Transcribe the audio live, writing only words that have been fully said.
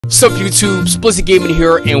What's up, YouTube? Splizee Gaming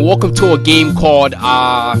here, and welcome to a game called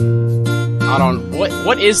what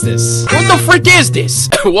is this? What the frick is this?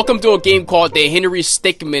 Welcome to a game called the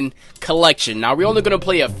Stickmin Collection. Now we're only gonna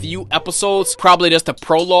play a few episodes, probably just a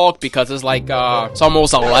prologue, because it's like it's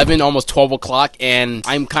almost 11, almost 12 o'clock, and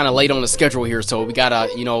I'm kind of late on the schedule here, so we gotta,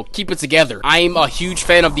 you know, keep it together. I'm a huge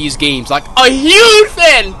fan of these games, like a huge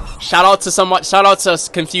fan. Shout out to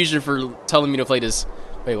Confusion for telling me to play this.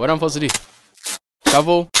 Wait, what am I supposed to do?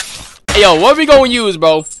 Shovel? Hey, yo, what are we gonna use,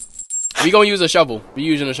 bro? We gonna use a shovel. We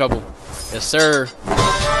using a shovel. Yes, sir.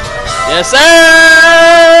 Yes, sir.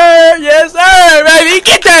 Yes, sir, baby.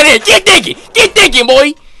 Get that in. Get digging. Get digging,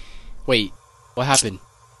 boy. Wait, what happened?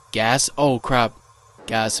 Gas? Oh, crap.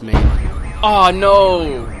 Gas, man. Oh,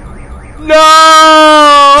 no. No.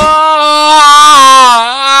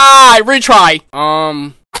 Retry.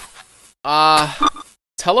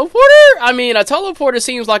 Teleporter? I mean, a teleporter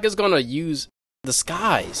seems like it's gonna use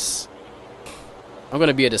disguise. I'm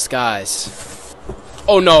gonna be a disguise.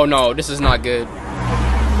 Oh no, no, this is not good.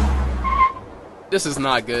 This is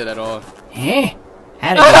not good at all. Eh?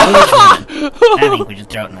 How did you do it? I think we just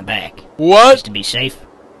throw it in the back. What? Just to be safe.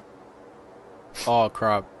 Oh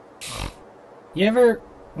crap. You ever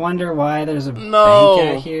wonder why there's a bank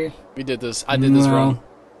out here? We did this. I did this wrong.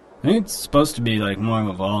 I think it's supposed to be like more of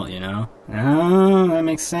a vault, you know? Oh, that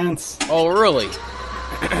makes sense. Oh, really?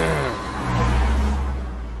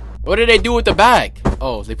 What did they do with the bag?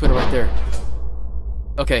 Oh, they put it right there.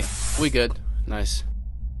 Okay, we good. Nice.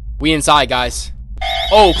 We inside, guys.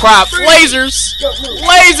 Oh, crap. Lasers!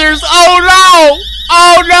 Lasers! Oh, no!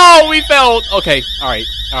 Oh, no! We failed. Okay, alright.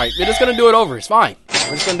 Alright, we're just gonna do it over. It's fine.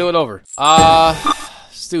 We're just gonna do it over.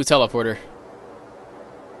 Let's do a teleporter.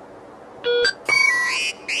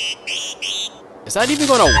 Is that even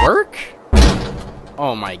gonna work?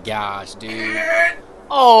 Oh my gosh, dude.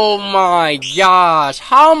 Oh my gosh.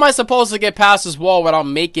 How am I supposed to get past this wall without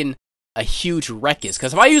making a huge ruckus?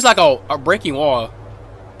 Because if I use like a breaking wall,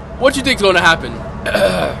 what you think's gonna happen?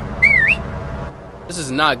 This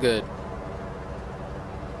is not good.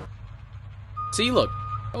 See, look.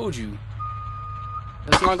 Told you.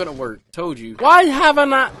 That's not gonna work. Told you. Why have I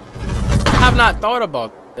not thought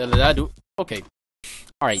about that? Did I do? Okay.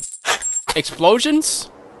 Alright.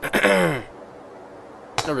 Explosions? There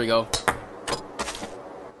we go.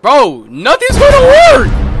 Bro, nothing's gonna work!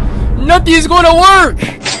 Nothing's gonna work!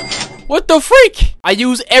 What the freak? I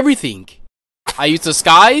use everything. I use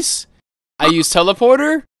disguise. I use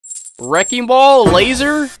teleporter. Wrecking ball.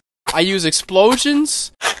 Laser. I use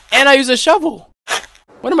explosions. And I use a shovel.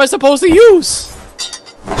 What am I supposed to use?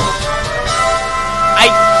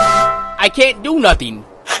 I can't do nothing.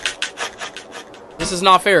 This is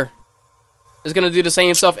not fair. It's gonna do the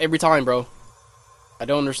same stuff every time, bro. I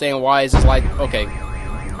don't understand why it's just like, okay.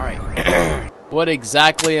 Alright. What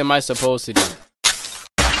exactly am I supposed to do?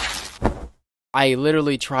 I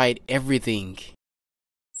literally tried everything.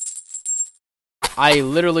 I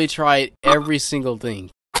literally tried every single thing.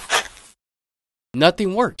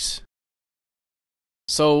 Nothing works.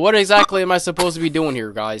 So what exactly am I supposed to be doing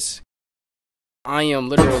here, guys? I am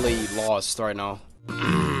literally lost right now.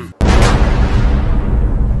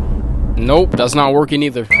 Nope, that's not working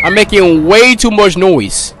either. I'm making way too much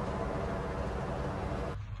noise.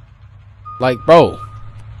 Like, bro,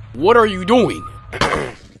 what are you doing?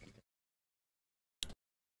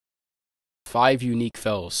 5 unique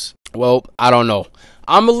fails. Well, I don't know.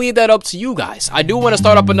 I'm gonna leave that up to you guys. I do want to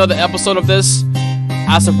start up another episode of this.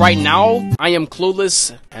 As of right now, I am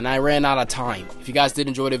clueless and I ran out of time. If you guys did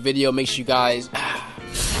enjoy the video, make sure you guys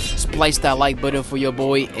splice that like button for your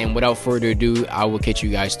boy, and without further ado, I will catch you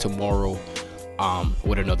guys tomorrow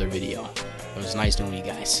with another video. It was nice knowing you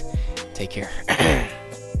guys. Take care.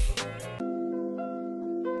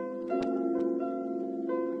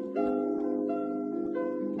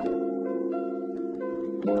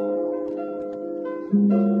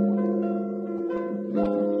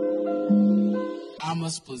 I'm a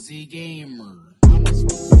Splizee gamer.